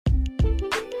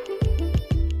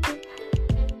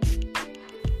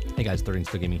Hey guys, 30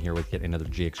 Still Gaming here with yet another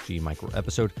GXG micro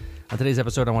episode. On today's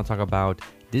episode, I want to talk about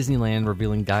Disneyland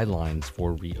revealing guidelines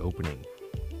for reopening,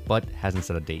 but hasn't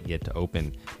set a date yet to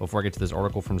open. Before I get to this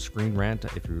article from Screen Rant,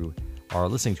 if you are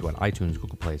listening to it on iTunes,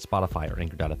 Google Play, Spotify, or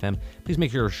Anchor.fm, please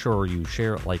make sure you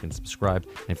share, like, and subscribe.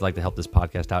 And if you'd like to help this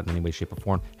podcast out in any way, shape, or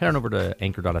form, head on over to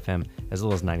Anchor.fm. As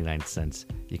little as 99 cents,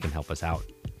 you can help us out.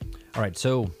 All right,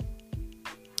 so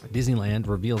Disneyland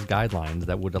reveals guidelines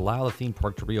that would allow the theme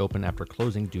park to reopen after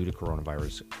closing due to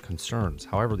coronavirus concerns.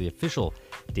 However, the official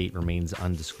date remains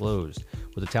undisclosed.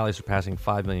 With the tally surpassing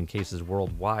 5 million cases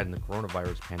worldwide, and the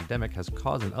coronavirus pandemic has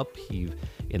caused an upheave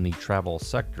in the travel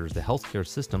sectors, the healthcare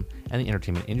system, and the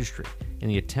entertainment industry. In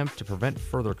the attempt to prevent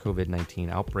further COVID-19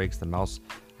 outbreaks, the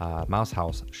Mouse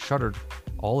House shuttered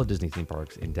all of Disney theme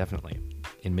parks indefinitely.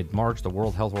 In mid-March, the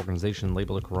World Health Organization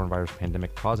labeled the coronavirus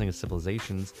pandemic causing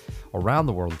civilizations around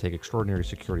the world to take extraordinary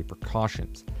security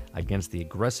precautions against the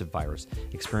aggressive virus,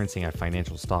 experiencing a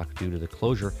financial shock due to the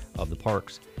closure of the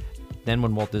parks. Then,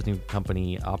 when Walt Disney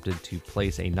Company opted to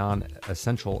place a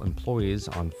non-essential employees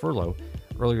on furlough,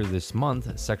 earlier this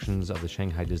month, sections of the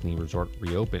Shanghai Disney Resort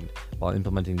reopened while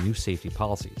implementing new safety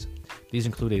policies. These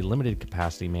include a limited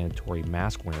capacity mandatory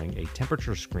mask wearing, a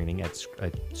temperature screening at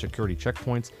security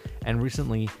checkpoints, and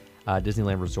recently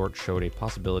Disneyland Resort showed a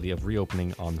possibility of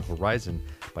reopening on the horizon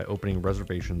by opening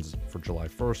reservations for July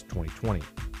 1st, 2020.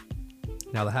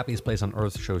 Now, the happiest place on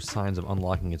earth shows signs of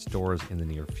unlocking its doors in the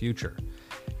near future.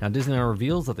 Now, Disneyland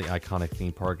reveals that the iconic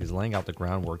theme park is laying out the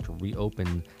groundwork to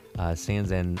reopen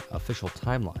sans an official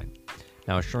timeline.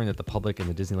 Now, assuring that the public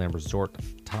and the Disneyland Resort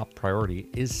top priority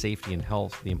is safety and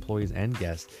health, the employees and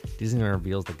guests, Disneyland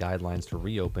reveals the guidelines to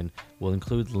reopen will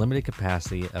include limited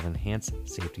capacity of enhanced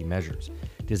safety measures.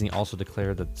 Disney also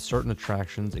declared that certain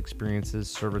attractions, experiences,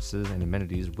 services, and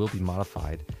amenities will be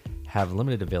modified, have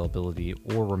limited availability,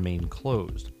 or remain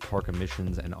closed. Park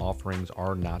admissions and offerings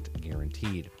are not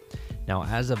guaranteed. Now,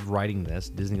 as of writing this,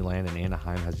 Disneyland and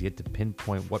Anaheim has yet to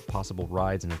pinpoint what possible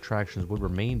rides and attractions would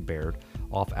remain barred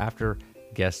off after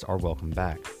guests are welcome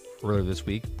back. Earlier this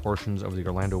week, portions of the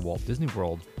Orlando Walt Disney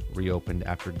World reopened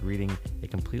after greeting a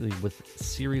completely with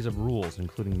series of rules,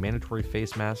 including mandatory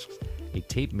face masks, a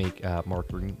tape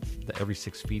marking every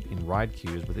 6 feet in ride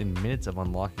queues. Within minutes of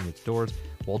unlocking its doors,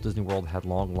 Walt Disney World had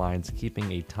long lines, keeping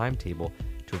a timetable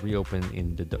to reopen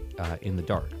in the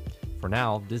dark. For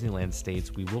now, Disneyland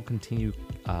states we will continue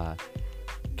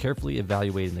carefully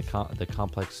evaluating the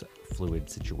complex, fluid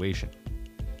situation.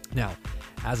 Now,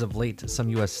 as of late, some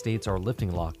U.S. states are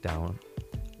lifting lockdown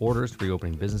orders,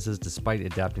 reopening businesses despite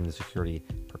adapting the security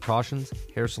precautions.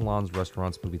 Hair salons,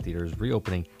 restaurants, movie theaters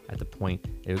reopening at the point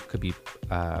it could be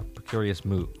a precarious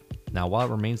move. Now, while it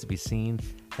remains to be seen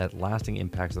that lasting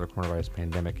impacts of the coronavirus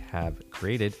pandemic have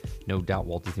created, no doubt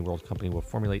Walt Disney World Company will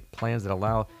formulate plans that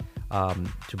allow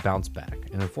to bounce back.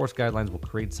 And enforced guidelines will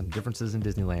create some differences in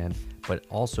Disneyland, but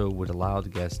also would allow the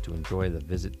guests to enjoy the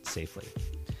visit safely.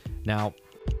 Now,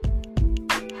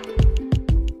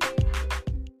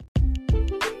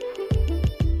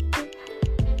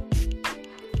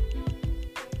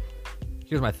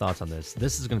 here's my thoughts on this.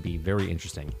 This is going to be very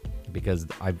interesting because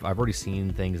I've already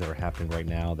seen things that are happening right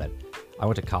now. That I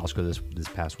went to Costco this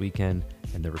past weekend,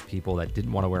 and there were people that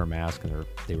didn't want to wear a mask, and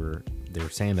they were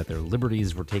saying that their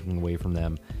liberties were taken away from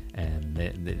them, and they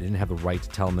didn't have the right to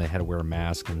tell them they had to wear a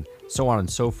mask, and so on and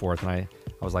so forth. And I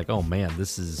was like, oh man,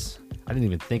 I didn't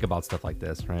even think about stuff like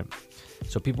this, right?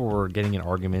 So people were getting in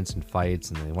arguments and fights,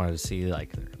 and they wanted to see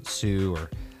like they're going to sue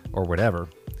or whatever.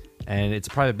 And it's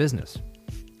a private business,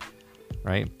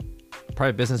 right?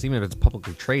 Private business, even if it's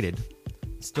publicly traded,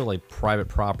 it's still a private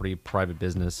property, private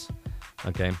business.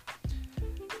 Okay.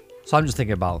 So I'm just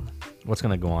thinking about what's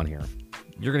going to go on here.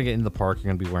 You're going to get into the park, you're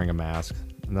going to be wearing a mask,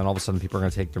 and then all of a sudden people are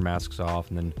going to take their masks off,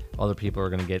 and then other people are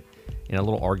going to get in a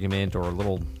little argument or a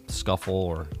little scuffle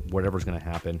or whatever's going to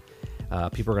happen.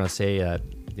 People are going to say,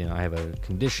 I have a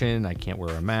condition, I can't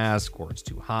wear a mask, or it's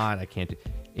too hot, I can't do.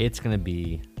 It's going to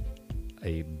be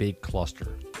a big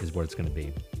cluster is what it's going to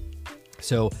be.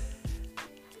 So,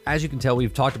 as you can tell,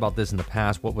 we've talked about this in the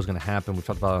past, what was going to happen. We've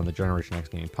talked about it on the Generation X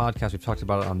Gaming podcast. We've talked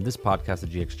about it on this podcast, the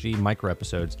GXG micro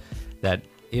episodes, that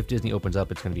if Disney opens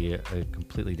up, it's going to be a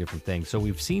completely different thing. So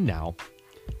we've seen now,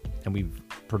 and we've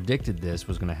predicted this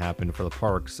was going to happen for the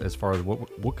parks as far as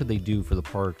what could they do for the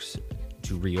parks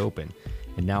to reopen.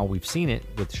 And now we've seen it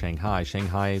with Shanghai.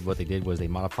 Shanghai, what they did was they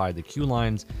modified the queue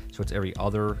lines, so it's every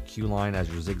other queue line as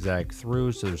you zigzag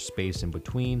through, so there's space in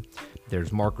between.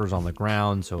 There's markers on the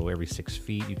ground, so every 6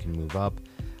 feet you can move up.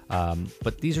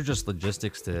 But these are just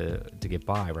logistics to get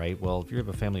by, right? Well, if you have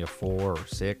a family of 4 or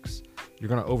 6, you're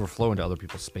going to overflow into other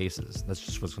people's spaces. That's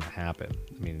just what's going to happen.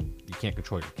 I mean, you can't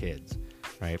control your kids,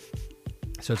 right?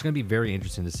 So it's going to be very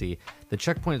interesting to see. The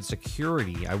checkpoint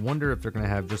security, I wonder if they're going to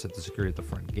have just at the security at the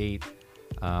front gate,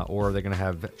 or they're going to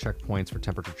have checkpoints for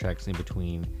temperature checks in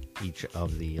between each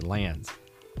of the lands.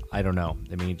 I don't know.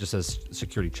 I mean, it just says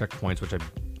security checkpoints, which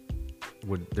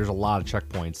there's a lot of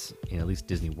checkpoints in at least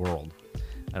Disney World.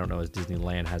 I don't know if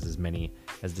Disneyland has as many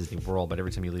as Disney World, but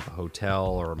every time you leave a hotel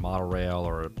or a monorail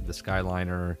or the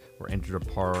Skyliner or enter a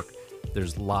park,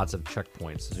 there's lots of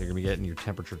checkpoints. So you're going to be getting your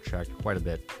temperature checked quite a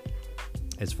bit.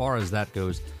 As far as that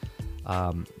goes,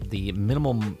 the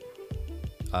minimum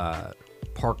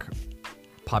park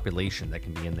population that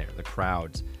can be in there, the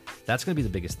crowds, that's going to be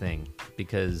the biggest thing,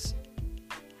 because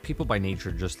people by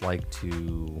nature just like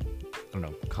to, I don't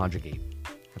know, conjugate.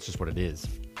 That's just what it is.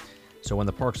 So when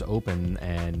the parks open,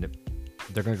 and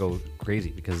they're going to go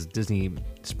crazy because Disney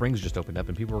Springs just opened up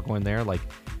and people were going there like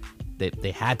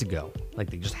they had to go. Like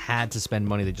they just had to spend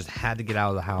money. They just had to get out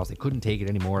of the house. They couldn't take it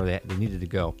anymore. They needed to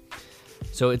go.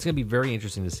 So it's going to be very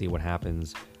interesting to see what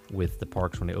happens with the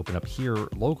parks when they open up here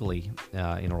locally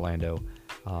in Orlando,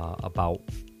 about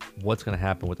what's going to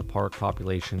happen with the park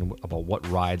population, about what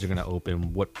rides are going to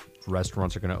open, what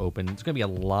restaurants are going to open. There's going to be a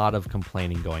lot of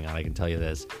complaining going on, I can tell you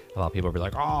this, about people be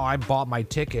like, oh, I bought my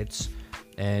tickets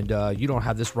and you don't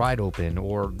have this ride open,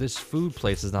 or this food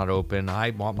place is not open, I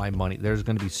want my money. There's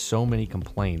going to be so many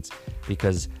complaints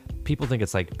because people think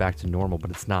it's like back to normal,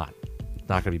 but it's not. It's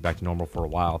not going to be back to normal for a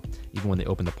while. Even when they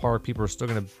open the park, people are still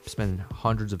going to spend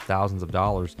hundreds of thousands of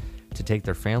dollars to take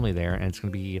their family there, and it's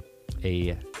going to be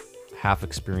a half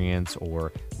experience,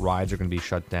 or rides are going to be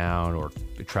shut down, or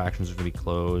attractions are going to be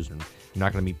closed, and you're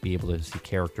not going to be able to see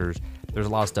characters. There's a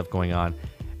lot of stuff going on,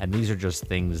 and these are just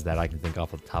things that I can think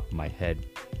off the top of my head.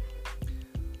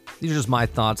 These are just my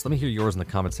thoughts. Let me hear yours in the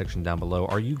comment section down below.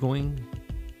 Are you going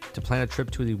to plan a trip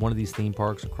to one of these theme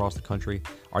parks across the country?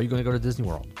 Are you going to go to Disney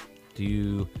World? Do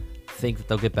you think that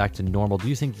they'll get back to normal? Do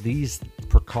you think these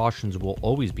precautions will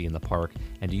always be in the park?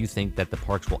 And do you think that the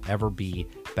parks will ever be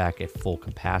back at full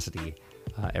capacity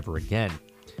ever again?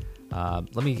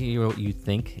 Let me hear what you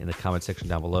think in the comment section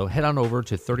down below. Head on over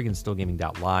to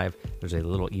 30andstillgaming.live. There's a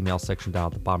little email section down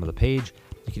at the bottom of the page.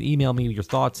 You can email me your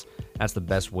thoughts. That's the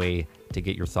best way to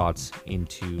get your thoughts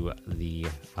into the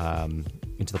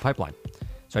pipeline.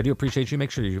 So I do appreciate you.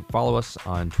 Make sure you follow us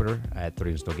on Twitter at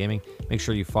 30andstillgaming. Make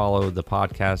sure you follow the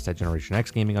podcast at Generation X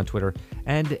Gaming on Twitter.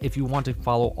 And if you want to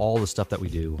follow all the stuff that we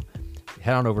do,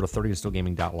 head on over to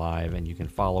 30andstillgaming.live, and you can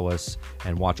follow us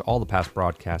and watch all the past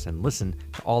broadcasts and listen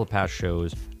to all the past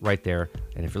shows right there.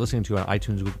 And if you're listening to it on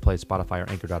iTunes, Google Play, Spotify, or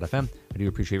Anchor.fm, I do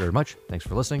appreciate it very much. Thanks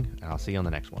for listening, and I'll see you on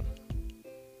the next one.